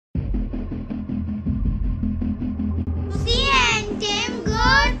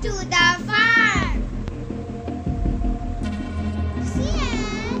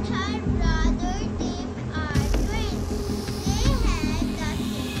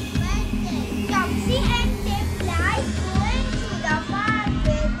Topsy and Tim like going to the farm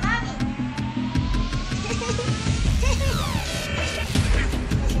with Mommy.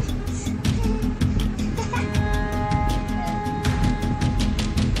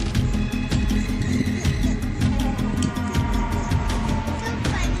 So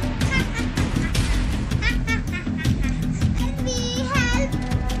funny. Can we help?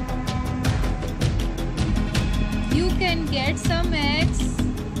 You can get some eggs.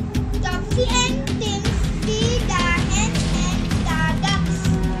 Topsy and Tim feed the hens and the ducks.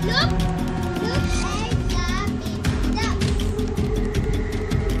 Look at the big ducks.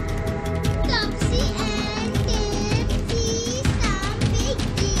 Topsy and Tim see some big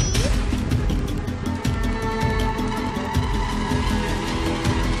geese.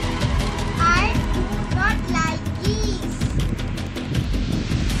 I do not like geese.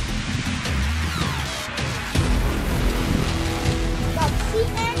 Topsy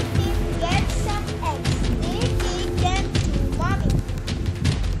and Tim get some eggs. They take them to Mommy.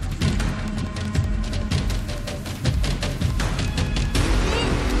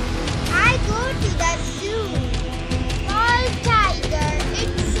 I go to the zoo. Small tiger,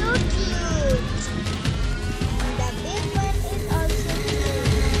 it's so cute. The big one is also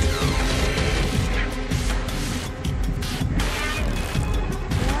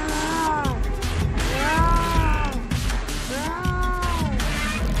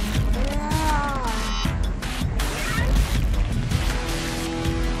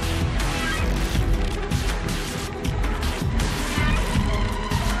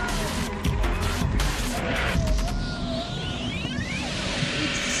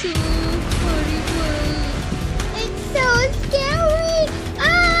It's so horrible. It's so scary.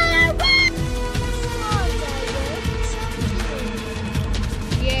 Ah, run! Small tiger, it's so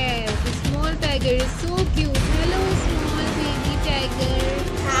cute. Yes, the small tiger is so cute. Hello, small baby tiger.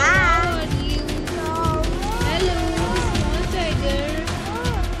 How are you? Hello, small tiger.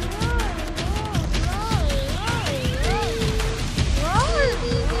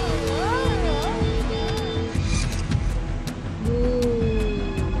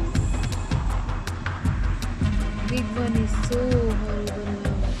 Big one is so horrible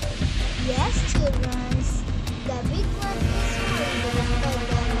now. Yes, children. The big one is horrible, but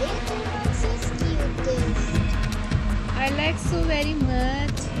the little one is cutest. I like so very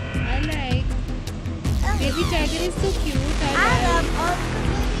much. I like. Baby tiger is so cute. I I love all the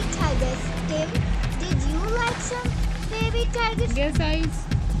baby tigers. Tim, did you like some baby tigers?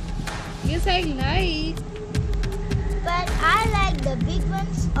 Yes, I like. But I like the big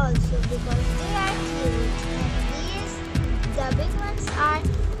ones also because they are cute. And these, the big ones are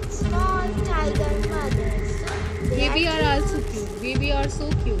small tiger mothers. So they Baby are also cute. Baby are so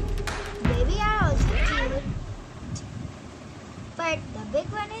cute. Baby are also cute. But the big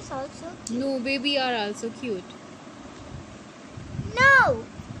one is also cute. No, baby are also cute. No!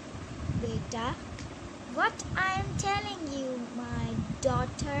 Beta, what I am telling you, my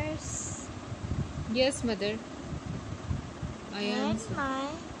daughters Yes, mother. I am.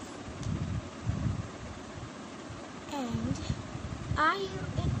 And are you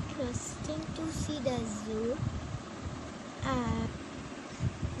interesting to see the zoo?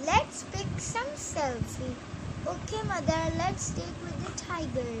 Let's pick some selfie. Okay, mother, let's take with the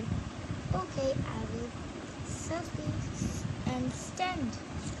tiger. Okay, I will selfie and stand.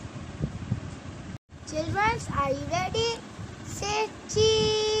 Children, are you ready? Say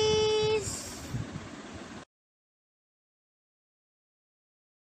cheese.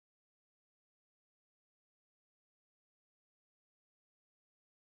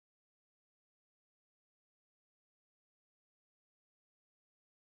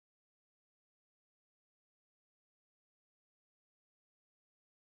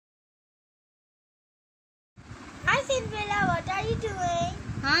 Hi Cinderella, what are you doing?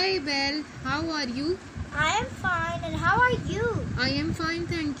 Hi, Belle. How are you? I am fine, and how are you? I am fine,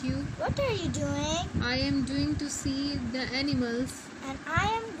 thank you. What are you doing? I am doing to see the animals. And I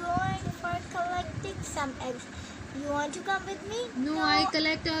am going for collecting some eggs. You want to come with me? No, I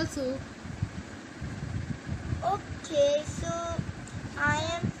collect also. Okay, so I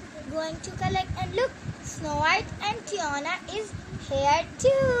am going to collect, and look, Snow White and Tiana is here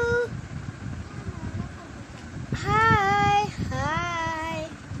too. Hi.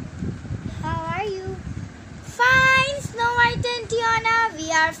 How are you? Fine, Snow White and Tiana.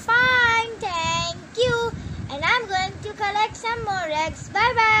 We are fine, thank you. And I'm going to collect some more eggs.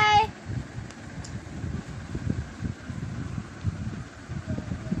 Bye bye.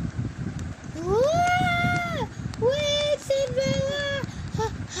 Whoa! Wait, Cinderella!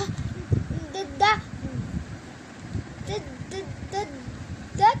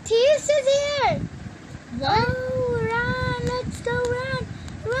 The thief is here! What? Oh, run! Let's go, run!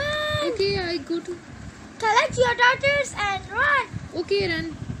 Run! Okay, I go to. Collect your daughters and run! Okay,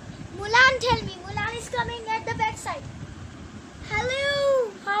 run. Mulan, tell me. Mulan is coming at the backside.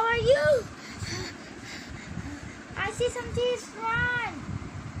 Hello, how are you? I see some thieves. Run!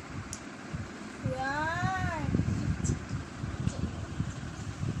 Run!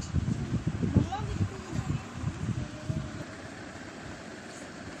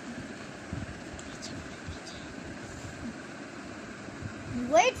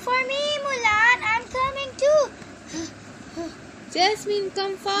 Wait for me, Mulan. I'm coming too. Jasmine,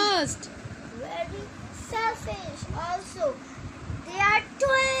 come fast. Very selfish. Also, they are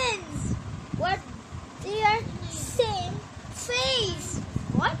twins. What? They are same face.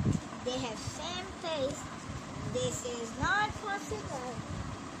 What? They have same face. This is not possible.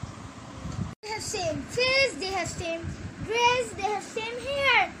 They have same face. They have same dress. They have same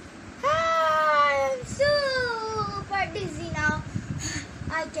hair. Ah, I'm super dizzy now.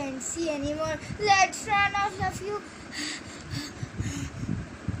 I can't see anymore. Let's run, all of you.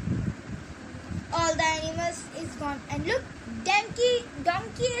 All the animals is gone. And look, donkey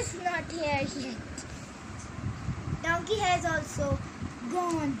is not here yet. Donkey has also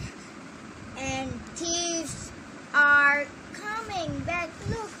gone. And thieves are coming back.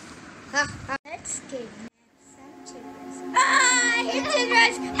 Look. Let's kidnap some children. Ah, it's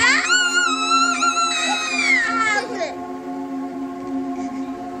children.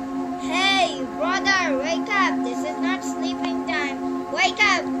 Hey, brother, wake up. This is not sleeping time. Wake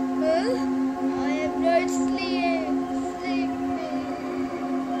up. I am not sleeping.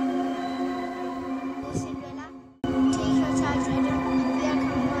 Oh, Cinderella, take your child right now. We are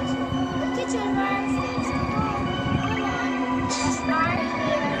coming also. Look at your arms. There's a home. Come on. Let's start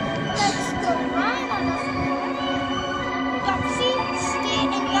here. Let's go. Run, all of you. Topsy, stay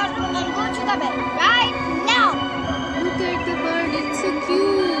in your room and go to the bed.